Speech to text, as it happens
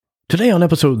Today on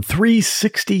episode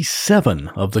 367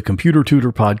 of the Computer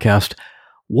Tutor Podcast,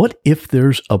 what if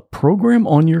there's a program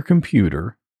on your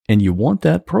computer and you want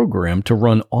that program to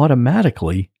run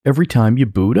automatically every time you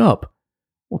boot up?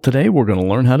 Well, today we're going to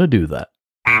learn how to do that.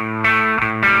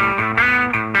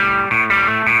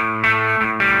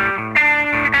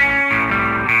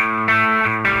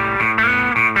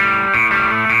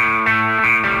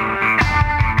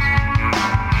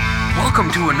 Welcome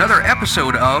to another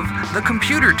episode of The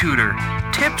Computer Tutor.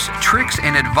 Tips, tricks,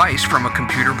 and advice from a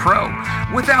computer pro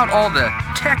without all the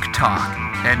tech talk.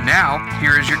 And now,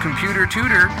 here is your computer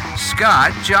tutor,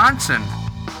 Scott Johnson.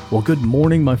 Well, good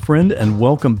morning, my friend, and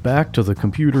welcome back to the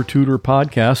Computer Tutor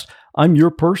Podcast. I'm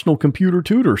your personal computer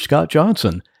tutor, Scott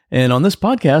Johnson. And on this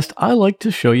podcast, I like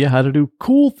to show you how to do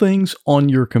cool things on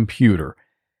your computer.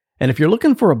 And if you're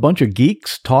looking for a bunch of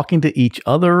geeks talking to each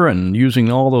other and using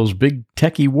all those big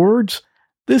techie words,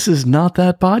 this is not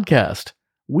that podcast.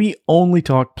 We only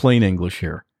talk plain English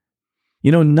here.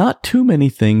 You know, not too many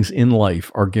things in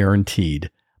life are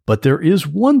guaranteed, but there is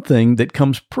one thing that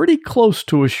comes pretty close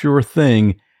to a sure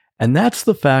thing, and that's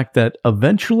the fact that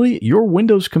eventually your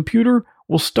Windows computer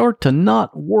will start to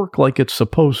not work like it's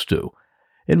supposed to.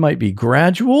 It might be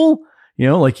gradual,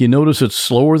 like you notice it's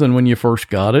slower than when you first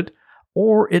got it,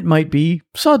 or it might be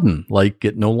sudden, like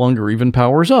it no longer even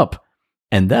powers up.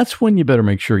 And that's when you better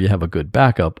make sure you have a good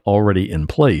backup already in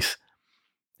place.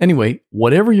 Anyway,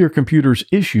 whatever your computer's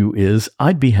issue is,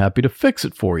 I'd be happy to fix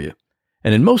it for you.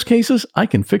 And in most cases, I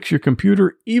can fix your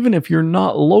computer even if you're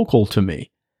not local to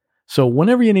me. So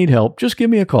whenever you need help, just give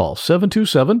me a call,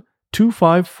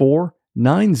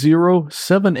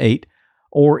 727-254-9078,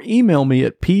 or email me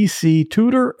at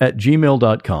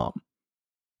pctutor@gmail.com.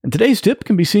 And today's tip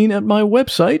can be seen at my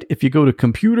website if you go to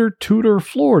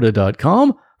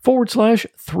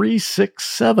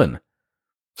computertutorflorida.com/367.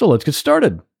 So let's get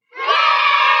started.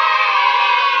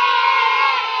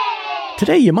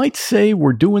 Today, you might say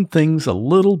we're doing things a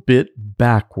little bit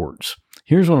backwards.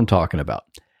 Here's what I'm talking about.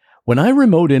 When I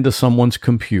remote into someone's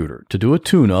computer to do a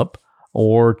tune-up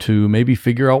or to maybe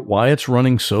figure out why it's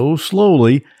running so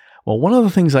slowly, well, one of the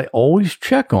things I always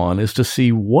check on is to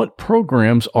see what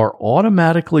programs are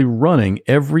automatically running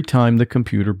every time the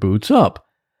computer boots up.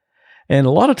 And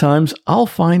a lot of times, I'll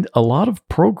find a lot of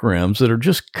programs that are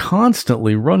just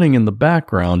constantly running in the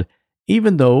background,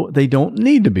 even though they don't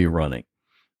need to be running.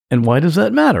 And why does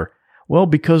that matter? Well,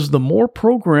 because the more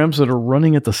programs that are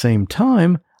running at the same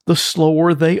time, the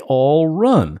slower they all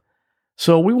run.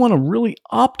 So we want to really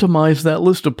optimize that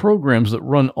list of programs that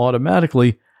run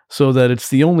automatically so that it's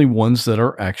the only ones that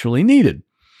are actually needed.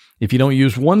 If you don't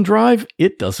use OneDrive,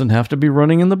 it doesn't have to be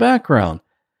running in the background.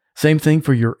 Same thing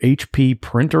for your HP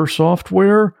printer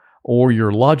software or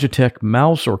your Logitech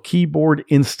mouse or keyboard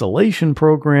installation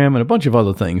program and a bunch of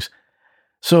other things.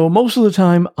 So most of the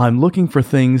time, I'm looking for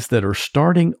things that are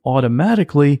starting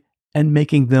automatically and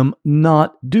making them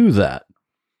not do that.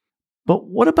 But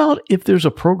what about if there's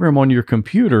a program on your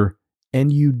computer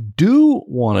and you do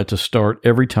want it to start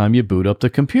every time you boot up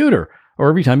the computer or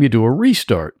every time you do a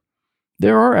restart?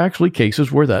 There are actually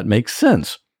cases where that makes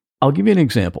sense. I'll give you an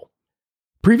example.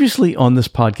 Previously on this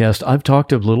podcast, I've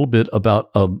talked a little bit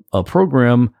about a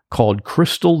program called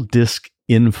Crystal Disk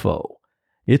Info.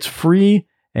 It's free,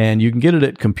 and you can get it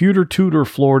at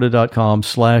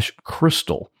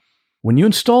computertutorflorida.com/crystal. When you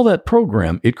install that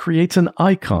program, it creates an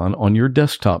icon on your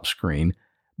desktop screen,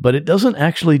 but it doesn't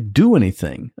actually do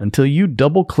anything until you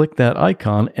double-click that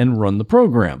icon and run the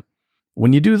program.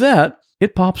 When you do that,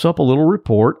 it pops up a little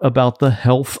report about the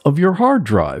health of your hard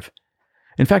drive.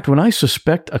 In fact, when I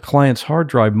suspect a client's hard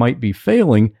drive might be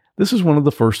failing, this is one of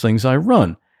the first things I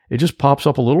run. It just pops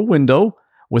up a little window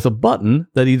with a button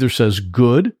that either says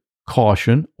good,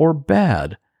 caution, or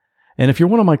bad. And if you're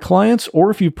one of my clients or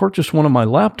if you purchased one of my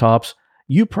laptops,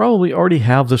 you probably already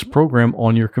have this program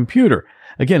on your computer.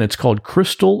 Again, it's called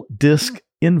Crystal Disk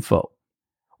Info.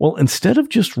 Well, instead of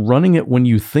just running it when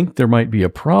you think there might be a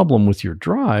problem with your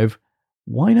drive,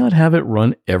 why not have it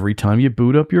run every time you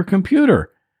boot up your computer?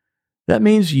 That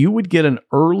means you would get an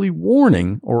early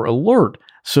warning or alert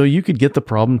so you could get the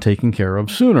problem taken care of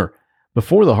sooner,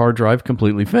 before the hard drive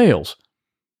completely fails.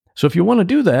 So if you want to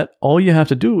do that, all you have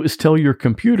to do is tell your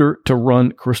computer to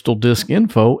run Crystal Disk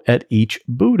Info at each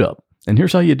boot up. And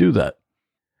here's how you do that.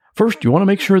 First, you want to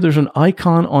make sure there's an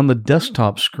icon on the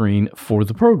desktop screen for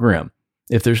the program.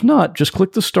 If there's not, just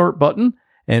click the Start button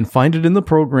and find it in the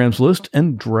Programs list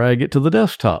and drag it to the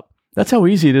desktop. That's how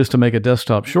easy it is to make a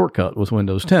desktop shortcut with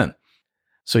Windows 10.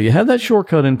 So you have that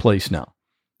shortcut in place now.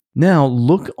 Now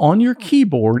look on your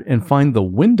keyboard and find the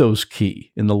Windows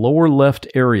key in the lower left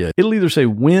area. It'll either say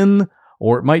Win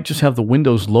or it might just have the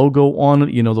Windows logo on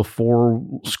it, the 4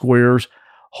 squares.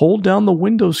 Hold down the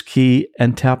Windows key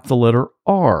and tap the letter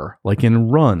R, like in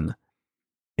run.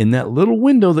 In that little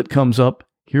window that comes up,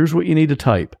 here's what you need to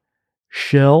type: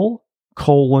 shell,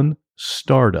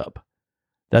 startup.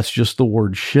 That's just the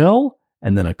word shell,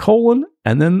 and then a colon,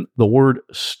 and then the word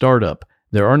startup.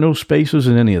 There are no spaces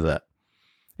in any of that.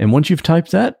 And once you've typed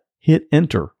that, hit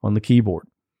enter on the keyboard.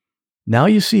 Now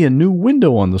you see a new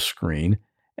window on the screen,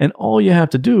 and all you have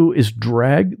to do is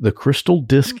drag the Crystal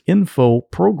Disk Info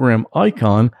program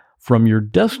icon from your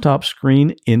desktop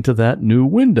screen into that new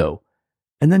window,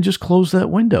 and then just close that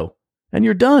window, and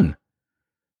you're done.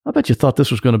 I bet you thought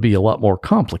this was going to be a lot more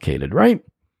complicated, right?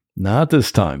 Not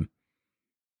this time.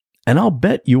 And I'll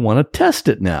bet you want to test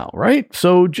it now, right?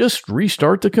 So just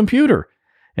restart the computer.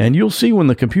 And you'll see when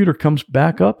the computer comes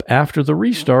back up after the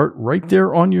restart, right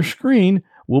there on your screen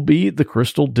will be the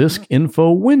Crystal Disk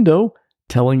Info window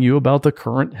telling you about the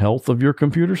current health of your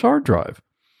computer's hard drive.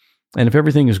 And if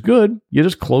everything is good, you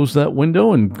just close that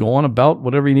window and go on about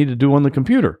whatever you need to do on the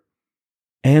computer.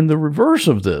 And the reverse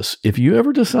of this, if you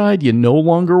ever decide you no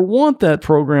longer want that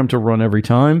program to run every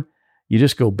time, you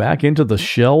just go back into the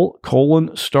shell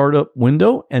startup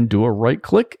window and do a right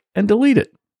click and delete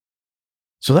it.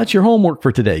 So that's your homework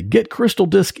for today. Get Crystal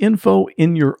Disk Info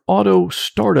in your auto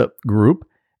startup group,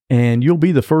 and you'll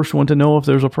be the first one to know if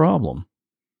there's a problem.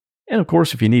 And of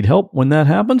course, if you need help when that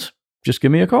happens, just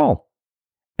give me a call.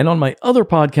 And on my other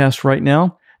podcast right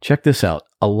now, check this out.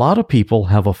 A lot of people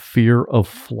have a fear of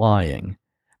flying.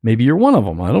 Maybe you're one of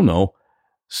them. I don't know.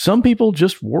 Some people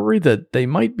just worry that they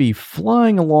might be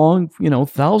flying along,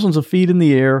 thousands of feet in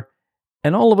the air,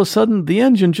 and all of a sudden the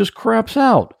engine just craps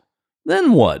out.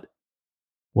 Then what?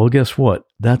 Well, guess what?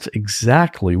 That's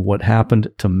exactly what happened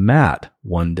to Matt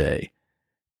one day.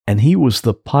 And he was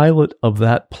the pilot of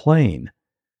that plane.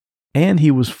 And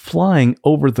he was flying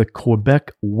over the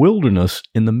Quebec wilderness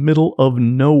in the middle of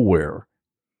nowhere.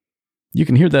 You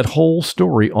can hear that whole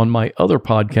story on my other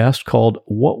podcast called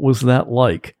What Was That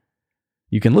Like?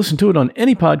 You can listen to it on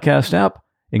any podcast app,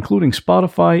 including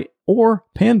Spotify or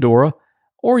Pandora,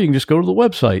 or you can just go to the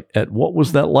website at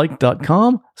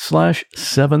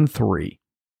whatwasthatlike.com/73.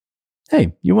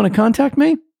 Hey, you want to contact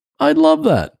me? I'd love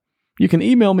that. You can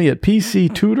email me at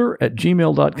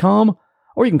pctutor@gmail.com,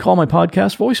 or you can call my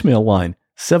podcast voicemail line,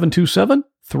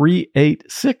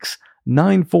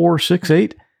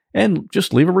 727-386-9468, and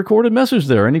just leave a recorded message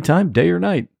there anytime, day or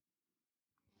night.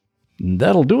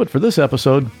 That'll do it for this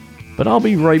episode, but I'll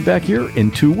be right back here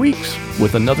in 2 weeks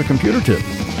with another computer tip.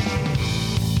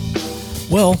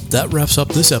 Well, that wraps up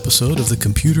this episode of the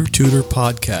Computer Tutor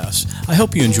Podcast. I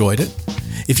hope you enjoyed it.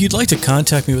 If you'd like to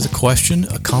contact me with a question,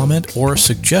 a comment, or a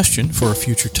suggestion for a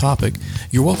future topic,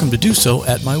 you're welcome to do so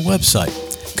at my website,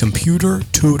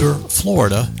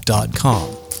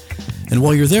 computertutorflorida.com. And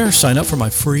while you're there, sign up for my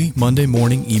free Monday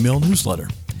morning email newsletter.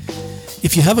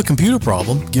 If you have a computer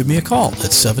problem, give me a call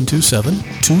at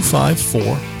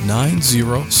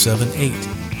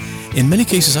 727-254-9078. In many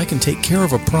cases, I can take care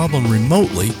of a problem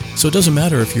remotely, so it doesn't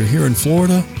matter if you're here in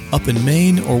Florida, up in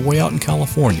Maine, or way out in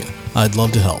California. I'd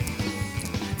love to help.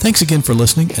 Thanks again for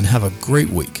listening, and have a great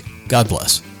week. God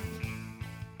bless.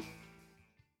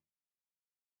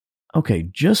 Okay,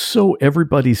 just so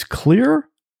everybody's clear,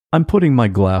 I'm putting my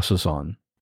glasses on.